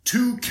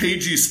Two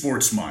cagey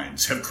sports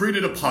minds have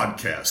created a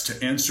podcast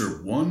to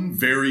answer one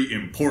very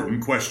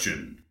important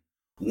question.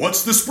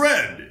 What's the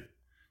spread?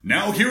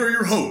 Now here are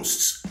your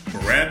hosts,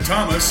 Brad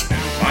Thomas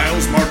and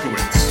Miles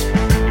Markowitz.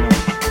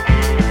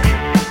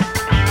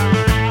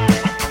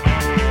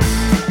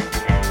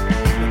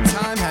 The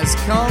time has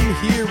come.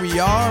 Here we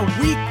are.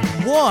 Week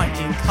 1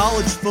 in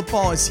college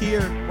football is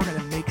here. We're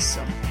going to make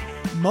some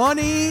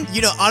money.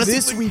 You know, honestly,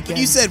 this weekend. When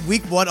you said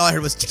week 1, all I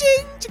heard was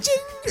cha-ching, cha-ching.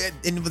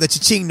 And the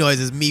cha-ching noise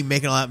is me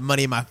making a lot of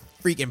money in my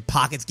freaking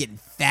pockets, getting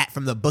fat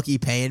from the bookie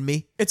paying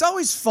me. It's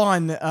always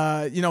fun,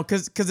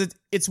 because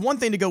it's one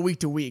thing to go week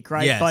to week,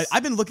 right? Yes. But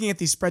I've been looking at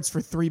these spreads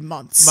for 3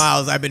 months.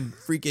 Miles, I've been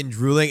freaking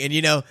drooling.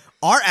 And,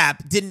 our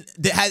app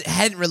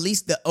hadn't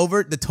released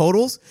the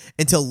totals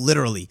until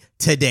literally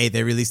today.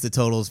 They released the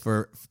totals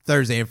for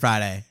Thursday and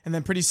Friday. And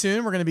then pretty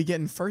soon we're going to be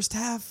getting first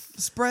half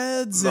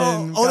spreads. They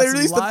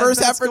released the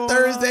first half for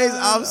Thursdays.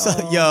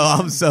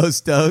 I'm so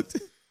stoked.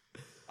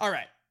 All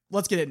right,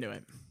 let's get into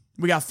it.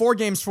 We got 4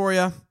 games for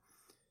you.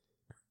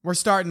 We're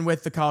starting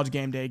with the College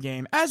Game Day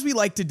game, as we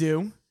like to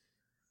do.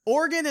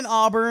 Oregon and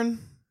Auburn.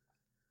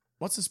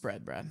 What's the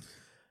spread, Brad?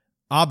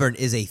 Auburn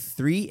is a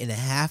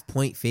 3.5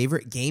 point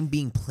favorite. Game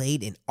being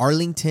played in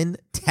Arlington,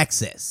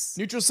 Texas.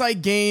 Neutral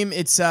site game.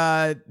 It's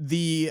how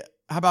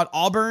about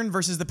Auburn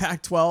versus the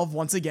Pac-12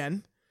 once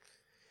again?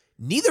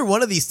 Neither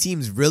one of these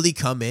teams really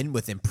come in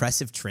with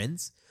impressive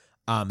trends,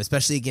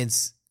 especially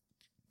against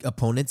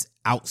opponents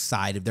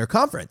outside of their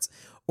conference.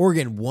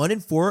 Oregon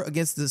 1-4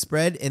 against the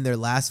spread in their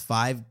last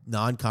 5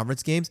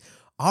 non-conference games.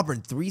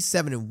 Auburn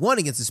 3-7-1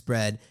 against the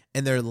spread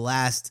in their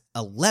last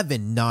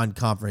 11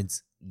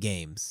 non-conference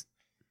games.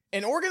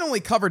 And Oregon only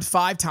covered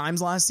 5 times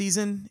last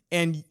season,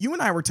 and you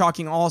and I were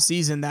talking all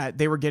season that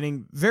they were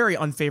getting very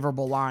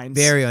unfavorable lines.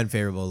 Very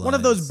unfavorable lines. One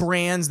of those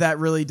brands that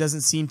really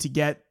doesn't seem to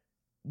get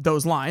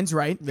those lines,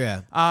 right?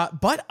 Yeah.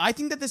 But I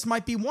think that this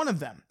might be one of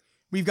them.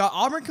 We've got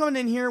Auburn coming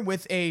in here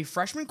with a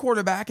freshman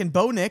quarterback, and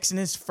Bo Nix in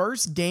his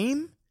first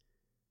game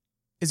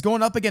is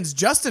going up against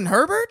Justin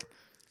Herbert.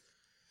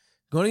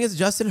 Going against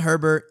Justin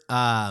Herbert,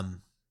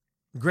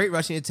 great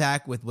rushing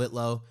attack with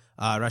Whitlow.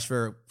 Rushed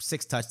for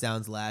 6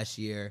 touchdowns last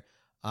year.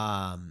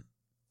 I'm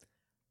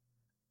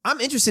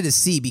interested to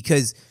see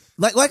because,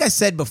 like I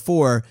said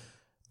before,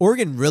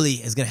 Oregon really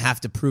is going to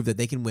have to prove that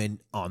they can win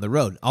on the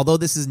road. Although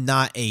this is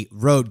not a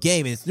road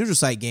game, and it's a neutral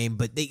site game,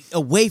 but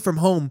away from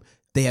home,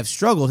 they have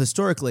struggled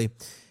historically.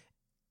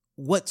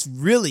 What's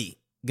really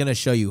going to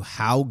show you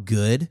how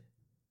good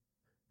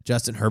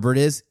Justin Herbert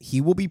is,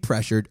 he will be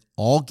pressured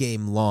all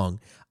game long.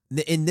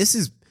 And this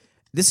is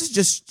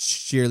just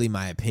sheerly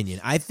my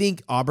opinion. I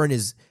think Auburn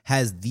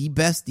has the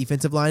best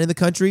defensive line in the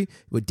country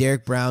with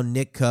Derek Brown,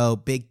 Nick Coe,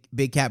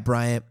 Big Cat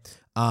Bryant,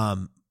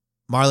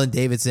 Marlon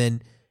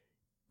Davidson.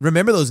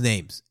 Remember those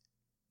names.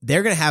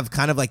 They're going to have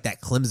kind of like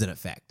that Clemson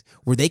effect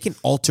where they can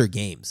alter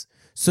games.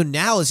 So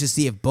now let's just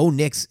see if Bo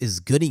Nix is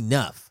good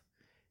enough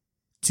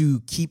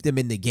to keep them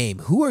in the game.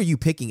 Who are you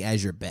picking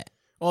as your bet?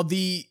 Well,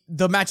 the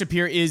matchup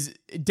here is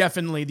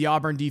definitely the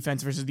Auburn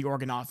defense versus the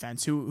Oregon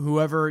offense.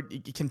 Whoever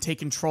can take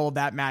control of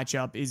that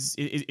matchup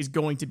is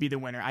going to be the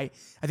winner. I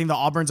think the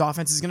Auburn's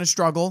offense is going to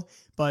struggle,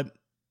 but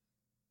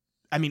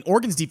I mean,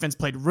 Oregon's defense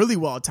played really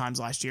well at times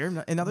last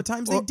year, and other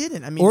times they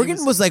didn't. I mean,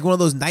 Oregon was like one of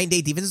those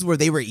 9-day defenses where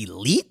they were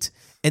elite,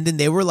 and then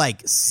they were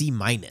like C-.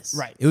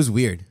 Right. It was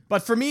weird.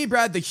 But for me,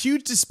 Brad, the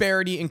huge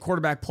disparity in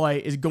quarterback play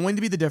is going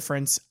to be the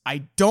difference.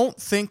 I don't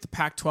think the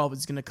Pac-12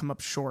 is going to come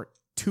up short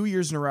 2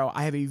 years in a row.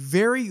 I have a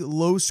very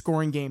low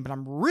scoring game, but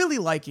I'm really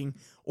liking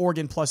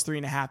Oregon plus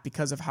 3.5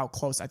 because of how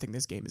close I think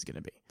this game is going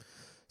to be.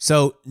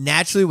 So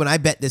naturally, when I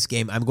bet this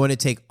game, I'm going to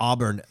take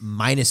Auburn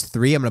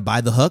 -3. I'm going to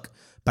buy the hook,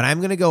 but I'm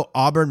going to go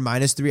Auburn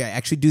 -3. I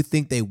actually do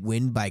think they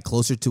win by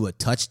closer to a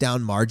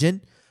touchdown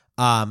margin.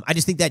 I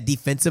just think that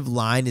defensive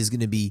line is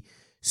going to be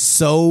it's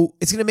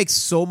going to make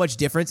so much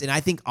difference. And I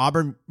think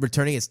Auburn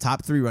returning its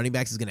top 3 running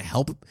backs is going to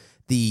help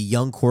the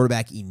young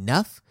quarterback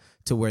enough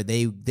to where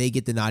they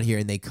get the nod here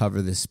and they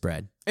cover the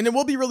spread. And it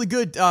will be really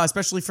good,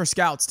 especially for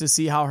scouts, to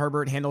see how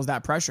Herbert handles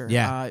that pressure.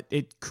 Yeah.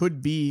 It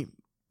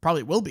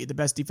probably will be the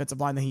best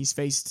defensive line that he's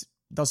faced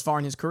thus far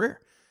in his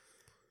career.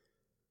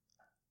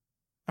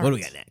 What do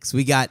we got next?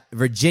 We got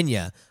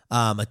Virginia,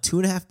 a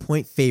 2.5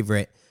 point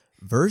favorite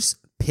versus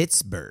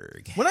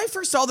Pittsburgh. When I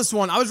first saw this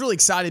one, I was really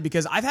excited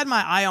because I've had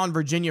my eye on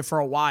Virginia for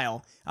a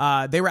while.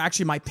 They were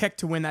actually my pick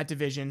to win that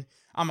division.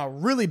 I'm a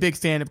really big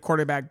fan of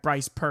quarterback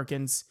Bryce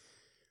Perkins.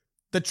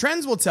 The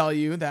trends will tell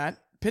you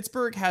that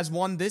Pittsburgh has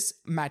won this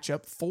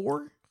matchup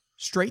 4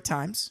 straight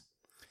times.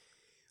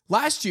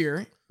 Last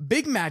year,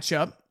 big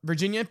matchup,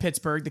 Virginia and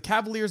Pittsburgh. The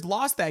Cavaliers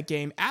lost that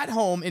game at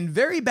home in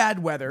very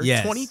bad weather,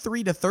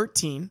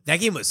 23-13.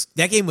 That game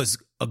was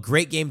a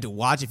great game to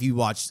watch if you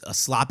watched a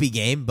sloppy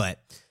game,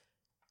 but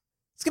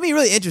it's going to be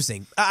really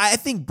interesting. I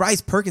think Bryce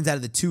Perkins out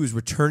of the two is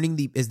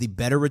the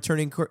better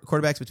returning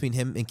quarterbacks between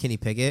him and Kenny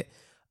Pickett.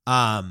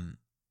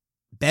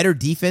 Better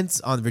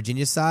defense on the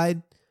Virginia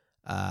side.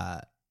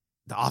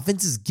 The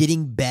offense is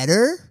getting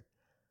better.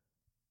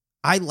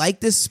 I like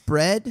this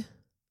spread.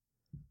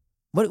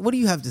 What do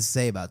you have to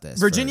say about this?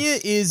 Virginia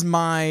is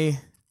my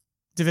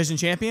division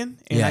champion,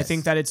 and I Yes.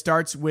 think that it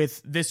starts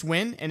with this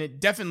win, and it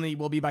definitely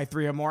will be by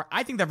 3 or more.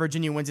 I think that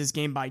Virginia wins this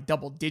game by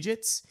double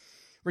digits,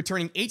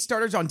 returning 8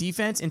 starters on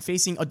defense and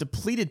facing a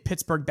depleted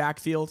Pittsburgh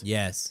backfield.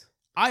 Yes.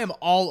 I am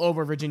all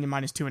over Virginia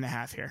minus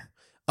 2.5 here.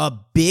 A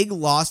big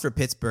loss for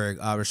Pittsburgh.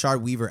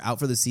 Rashard Weaver out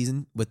for the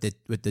season with the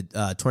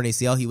torn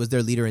ACL. He was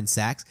their leader in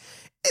sacks.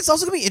 It's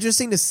also going to be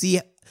interesting to see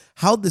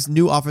how this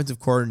new offensive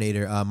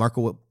coordinator,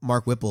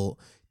 Mark Whipple,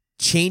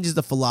 changes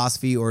the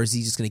philosophy, or is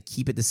he just going to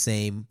keep it the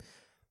same?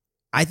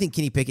 I think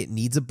Kenny Pickett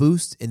needs a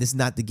boost, and this is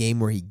not the game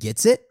where he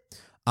gets it.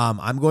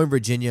 I'm going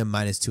Virginia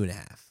minus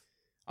 2.5.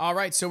 All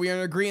right, so we are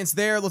in agreement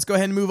there. Let's go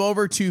ahead and move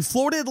over to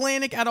Florida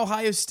Atlantic at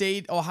Ohio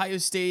State.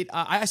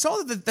 I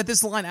saw that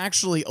this line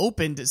actually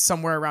opened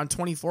somewhere around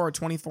 24 or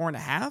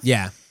 24.5.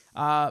 Yeah.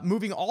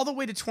 Moving all the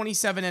way to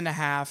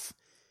 27.5.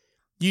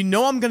 You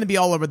know I'm going to be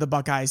all over the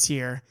Buckeyes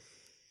here.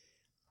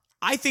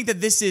 I think that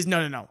this is...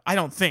 No. I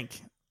don't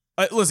think.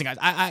 Listen, guys,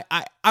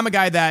 I'm a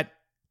guy that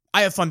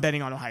I have fun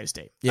betting on Ohio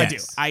State.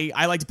 Yes. I do.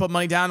 I like to put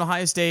money down on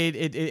Ohio State.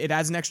 It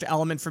adds an extra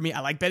element for me.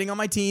 I like betting on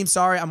my team.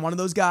 Sorry, I'm one of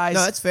those guys.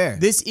 No, that's fair.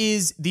 This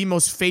is the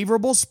most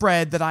favorable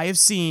spread that I have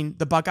seen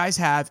the Buckeyes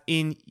have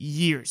in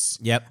years.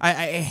 Yep. I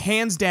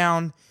hands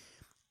down,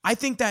 I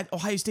think that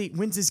Ohio State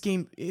wins this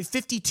game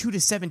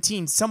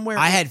 52-17 somewhere.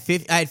 I had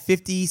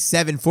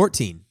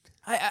 57-14.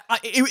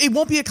 It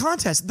won't be a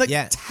contest. The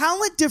Yeah.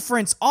 talent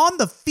difference on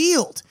the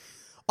field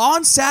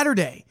on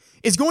Saturday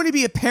is going to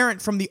be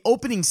apparent from the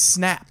opening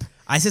snap.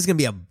 I said it's going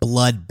to be a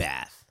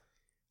bloodbath.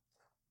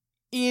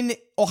 In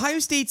Ohio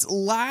State's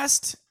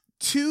last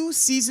 2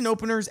 season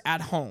openers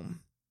at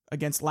home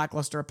against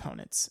lackluster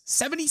opponents,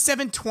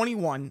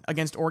 77-21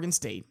 against Oregon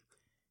State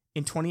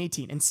in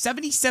 2018 and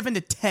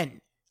 77-10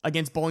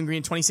 against Bowling Green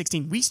in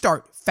 2016. We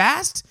start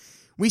fast.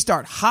 We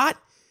start hot.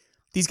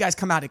 These guys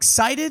come out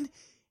excited.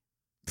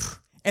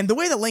 And the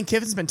way that Lane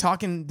Kiffin's been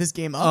talking this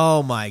game up.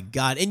 Oh, my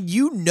God. And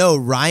you know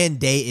Ryan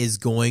Day is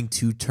going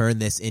to turn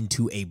this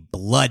into a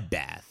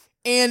bloodbath.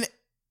 And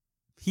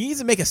he needs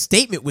to make a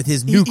statement with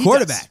his new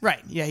quarterback. Does. Right.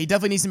 Yeah, he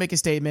definitely needs to make a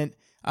statement.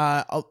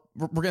 We're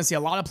going to see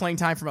a lot of playing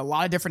time from a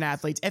lot of different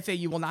athletes.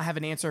 FAU will not have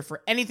an answer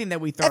for anything that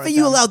we throw at FAU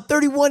them. allowed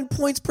 31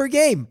 points per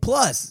game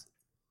plus.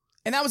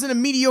 And that was in a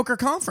mediocre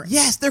conference.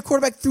 Yes, their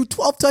quarterback threw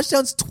 12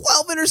 touchdowns,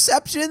 12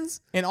 interceptions.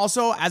 And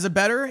also, as a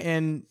bettor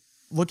and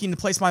looking to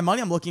place my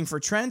money, I'm looking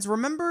for trends.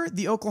 Remember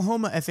the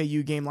Oklahoma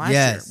FAU game last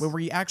year where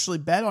we actually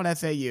bet on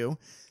FAU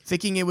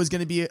thinking it was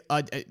going to be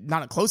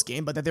not a close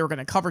game, but that they were going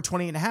to cover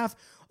 20.5.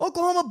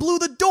 Oklahoma blew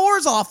the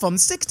doors off them,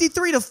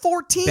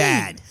 63-14.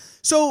 Bad.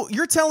 So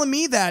you're telling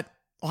me that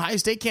Ohio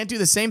State can't do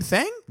the same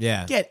thing?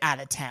 Yeah. Get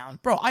out of town.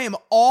 Bro, I am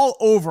all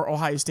over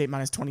Ohio State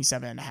minus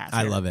 27.5.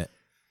 I love it.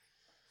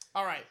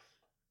 All right.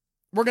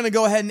 We're going to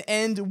go ahead and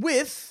end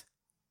with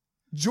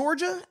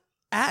Georgia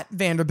at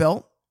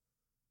Vanderbilt.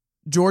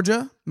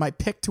 Georgia, my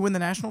pick to win the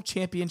national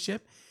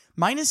championship,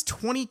 minus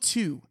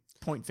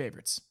 22-point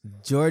favorites.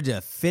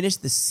 Georgia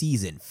finished the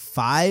season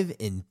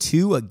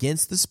 5-2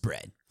 against the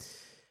spread.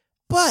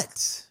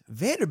 But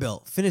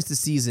Vanderbilt finished the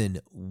season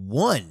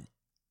 5-1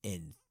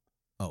 against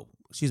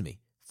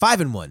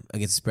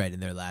the spread in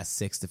their last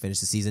 6 to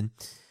finish the season.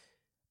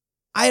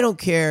 I don't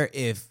care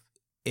if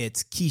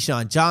it's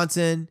Keyshawn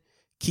Johnson,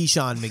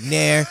 Keyshawn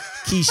McNair,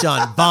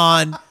 Keyshawn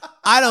Vaughn.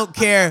 I don't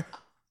care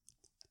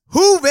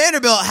who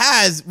Vanderbilt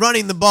has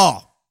running the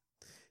ball.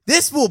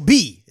 This will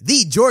be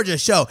the Georgia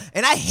show.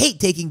 And I hate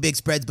taking big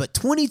spreads, but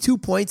 22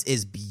 points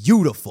is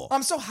beautiful.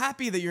 I'm so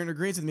happy that you're in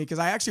agreement with me because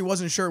I actually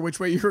wasn't sure which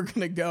way you were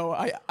going to go.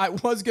 I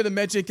was going to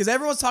mention, because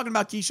everyone's talking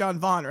about Keyshawn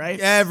Vaughn, right?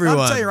 Everyone.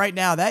 I'll tell you right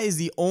now, that is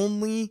the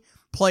only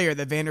player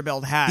that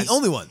Vanderbilt has. The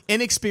only one.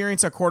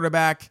 Inexperience at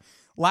quarterback,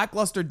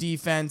 lackluster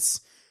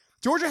defense.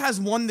 Georgia has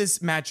won this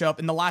matchup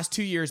in the last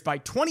 2 years by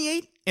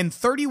 28 and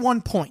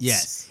 31 points.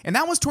 Yes. And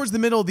that was towards the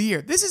middle of the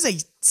year. This is a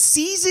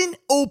season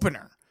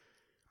opener.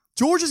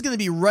 Georgia's going to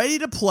be ready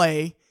to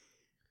play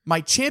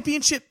my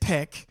championship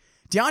pick.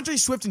 DeAndre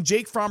Swift and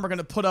Jake Fromm are going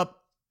to put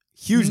up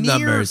Huge near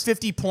numbers.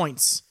 50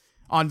 points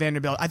on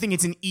Vanderbilt. I think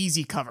it's an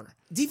easy cover.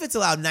 Defense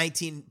allowed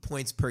 19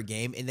 points per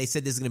game, and they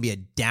said this is going to be a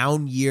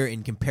down year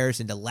in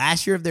comparison to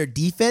last year of their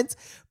defense.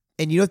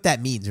 And you know what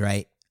that means,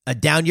 right? A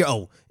down year.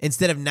 Oh,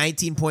 instead of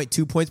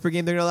 19.2 points per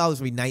game, they're going to allow this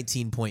to be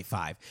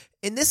 19.5.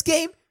 In this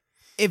game,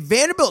 if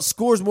Vanderbilt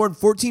scores more than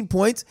 14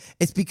 points,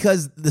 it's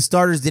because the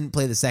starters didn't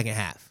play the second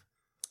half.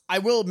 I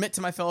will admit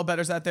to my fellow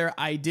bettors out there,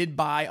 I did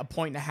buy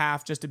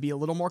 1.5 just to be a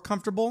little more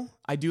comfortable.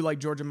 I do like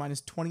Georgia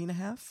minus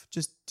 20.5,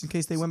 just in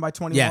case they win by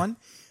 21. Yeah.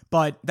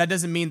 But that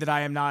doesn't mean that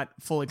I am not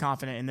fully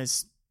confident in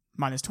this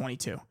minus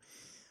 22.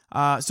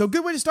 So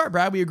good way to start,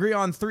 Brad. We agree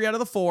on 3 out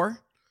of the 4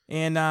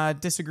 and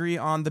disagree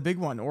on the big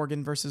one,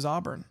 Oregon versus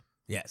Auburn.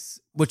 Yes,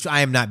 which I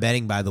am not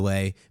betting, by the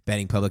way,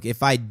 betting public.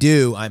 If I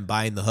do, I'm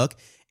buying the hook.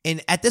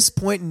 And at this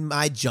point in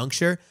my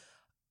juncture,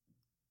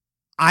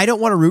 I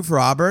don't want to root for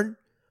Auburn,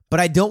 but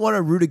I don't want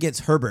to root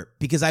against Herbert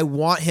because I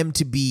want him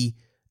to be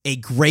a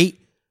great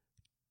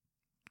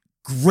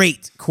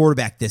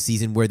quarterback this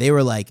season where they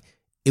were like,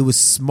 it was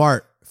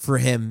smart for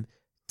him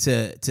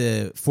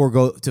to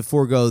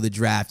forego the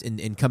draft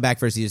and come back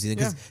for a season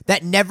because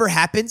that never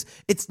happens.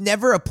 It's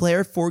never a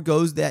player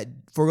forgoes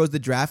the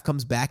draft,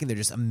 comes back, and they're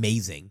just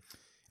amazing.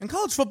 In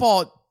college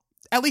football,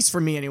 at least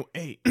for me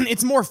anyway,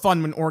 it's more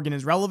fun when Oregon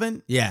is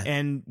relevant. Yeah.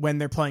 And when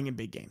they're playing in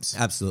big games.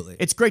 Absolutely.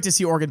 It's great to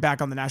see Oregon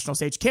back on the national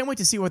stage. Can't wait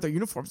to see what their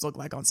uniforms look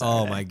like on Saturday.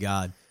 Oh my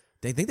God.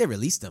 They think they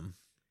released them.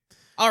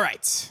 All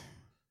right.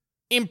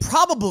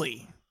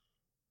 Improbably,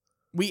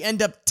 we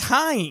end up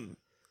tying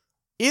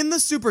in the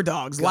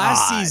Superdogs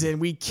last season.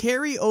 We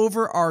carry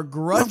over our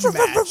grudge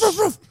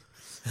match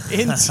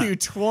into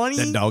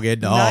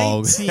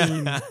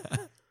 2019.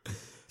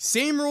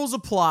 Same rules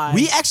apply.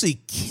 We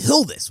actually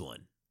kill this one.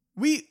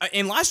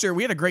 And last year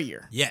we had a great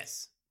year.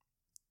 Yes.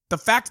 The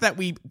fact that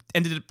we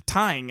ended up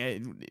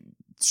tying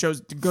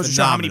goes to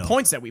show how many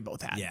points that we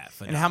both had. Yeah,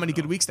 and how many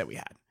good weeks that we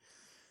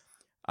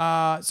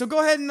had. So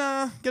go ahead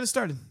and get us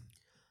started.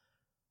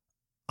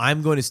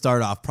 I'm going to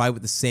start off probably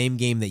with the same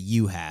game that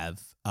you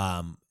have.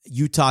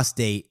 Utah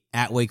State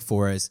at Wake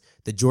Forest,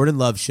 the Jordan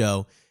Love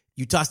show.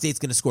 Utah State's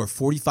going to score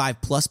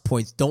 45 plus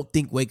points. Don't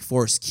think Wake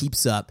Forest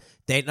keeps up.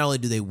 Not only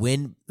do they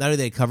win, not only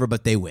do they cover,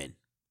 but they win.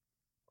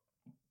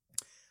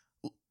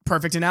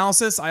 Perfect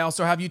analysis. I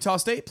also have Utah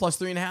State plus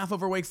 3.5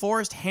 over Wake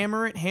Forest.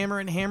 Hammer it, hammer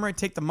it, hammer it.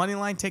 Take the money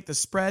line, take the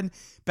spread,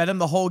 bet them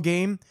the whole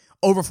game.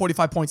 Over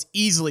 45 points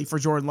easily for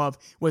Jordan Love.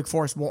 Wake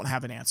Forest won't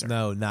have an answer.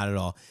 No, not at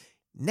all.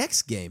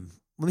 Next game.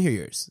 Let me hear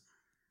yours.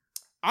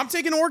 I'm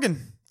taking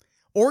Oregon.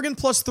 Oregon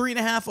plus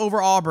 3.5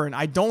 over Auburn.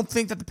 I don't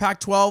think that the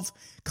Pac-12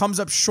 comes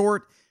up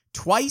short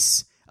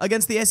twice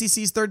against the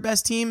SEC's third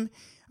best team.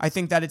 I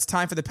think that it's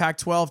time for the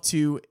Pac-12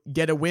 to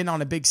get a win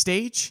on a big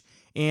stage.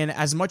 And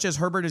as much as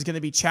Herbert is going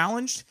to be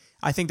challenged,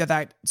 I think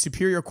that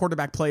superior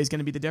quarterback play is going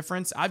to be the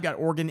difference. I've got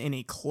Oregon in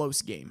a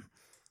close game.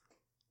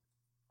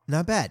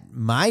 Not bad.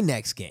 My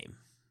next game.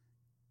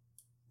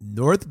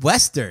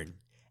 Northwestern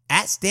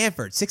at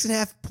Stanford.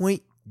 6.5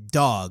 point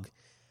dog.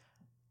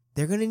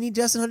 They're going to need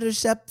Justin Hunter to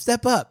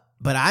step up,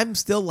 but I'm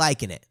still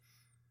liking it.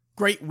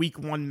 Great week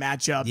one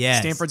matchup. Yes.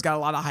 Stanford's got a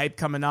lot of hype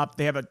coming up.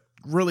 They have a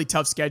really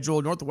tough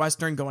schedule.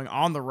 Northwestern going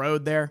on the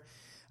road there.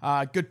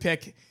 Good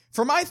pick.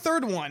 For my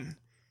third one,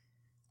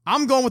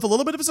 I'm going with a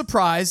little bit of a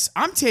surprise.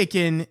 I'm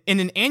taking, in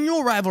an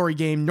annual rivalry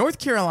game, North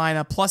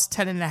Carolina plus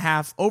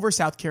 10.5 over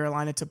South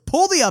Carolina to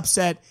pull the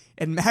upset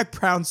in Mac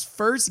Brown's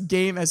first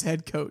game as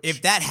head coach.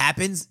 If that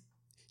happens,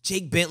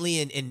 Jake Bentley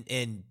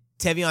and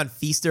Tevion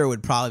Feaster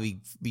would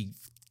probably be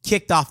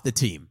kicked off the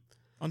team.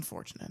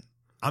 Unfortunate.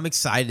 I'm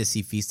excited to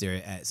see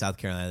Feaster at South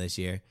Carolina this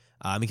year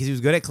because he was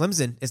good at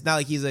Clemson. It's not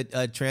like he's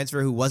a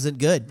transfer who wasn't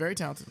good. Very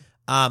talented.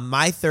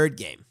 My third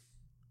game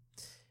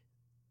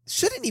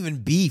shouldn't even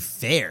be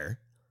fair.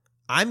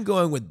 I'm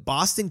going with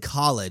Boston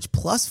College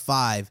plus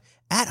 5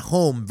 at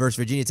home versus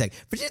Virginia Tech.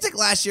 Virginia Tech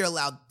last year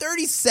allowed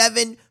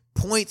 37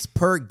 points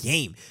per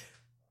game.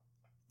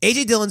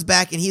 A.J. Dillon's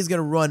back, and he's going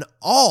to run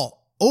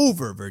all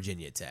over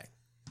Virginia Tech.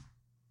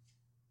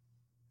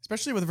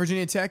 Especially with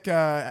Virginia Tech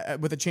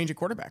with a change at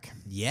quarterback.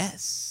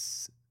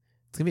 Yes.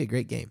 It's going to be a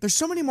great game. There's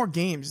so many more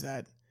games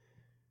that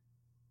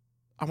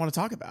I want to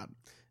talk about.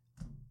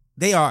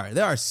 There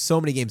are so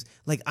many games.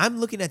 Like, I'm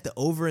looking at the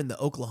over in the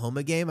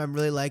Oklahoma game. I'm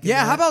really liking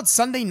that. How about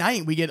Sunday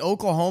night? We get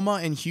Oklahoma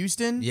and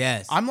Houston.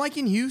 Yes. I'm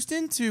liking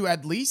Houston to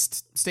at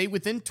least stay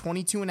within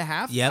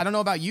 22.5. Yep. I don't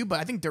know about you, but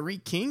I think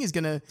Derek King is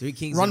going to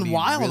run gonna be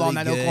wild really on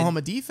that good.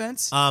 Oklahoma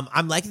defense.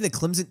 I'm liking the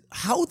Clemson.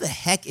 How the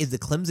heck is the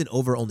Clemson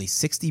over only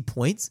 60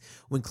 points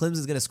when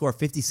Clemson's going to score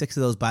 56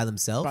 of those by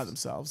themselves? By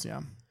themselves,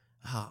 yeah.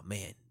 Oh,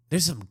 man.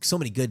 There's so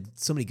many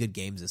good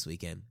games this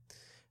weekend.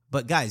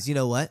 But, guys, you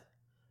know what?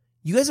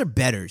 You guys are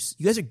bettors.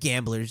 You guys are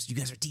gamblers. You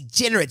guys are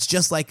degenerates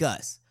just like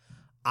us.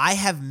 I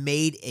have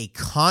made a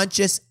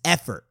conscious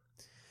effort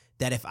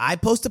that if I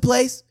post a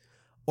place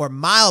or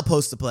Mile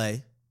posts a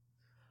play,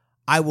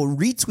 I will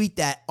retweet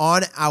that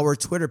on our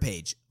Twitter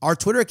page. Our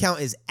Twitter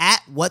account is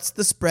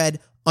 @whatsthespread_.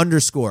 One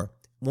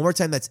more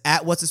time, that's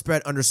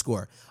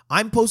 @whatsthespread_.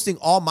 I'm posting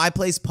all my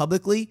plays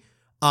publicly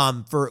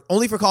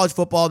only for college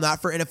football,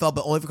 not for NFL,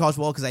 but only for college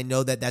football because I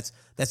know that that's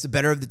the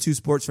better of the two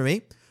sports for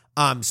me.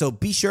 So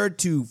be sure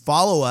to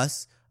follow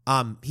us.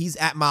 He's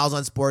at Miles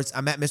on Sports.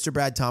 I'm at Mr.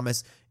 Brad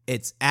Thomas.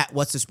 It's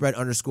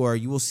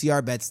 @whatsthespread_. You will see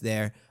our bets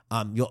there.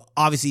 You'll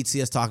obviously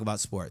see us talk about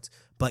sports.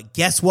 But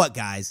guess what,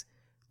 guys?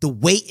 The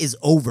wait is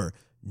over.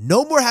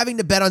 No more having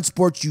to bet on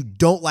sports you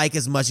don't like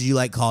as much as you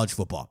like college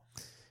football.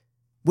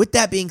 With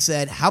that being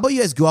said, how about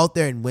you guys go out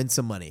there and win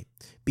some money?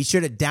 Be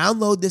sure to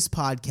download this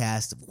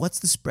podcast of What's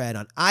the Spread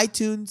on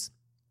iTunes,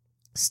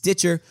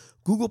 Stitcher,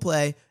 Google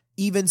Play,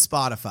 even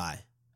Spotify.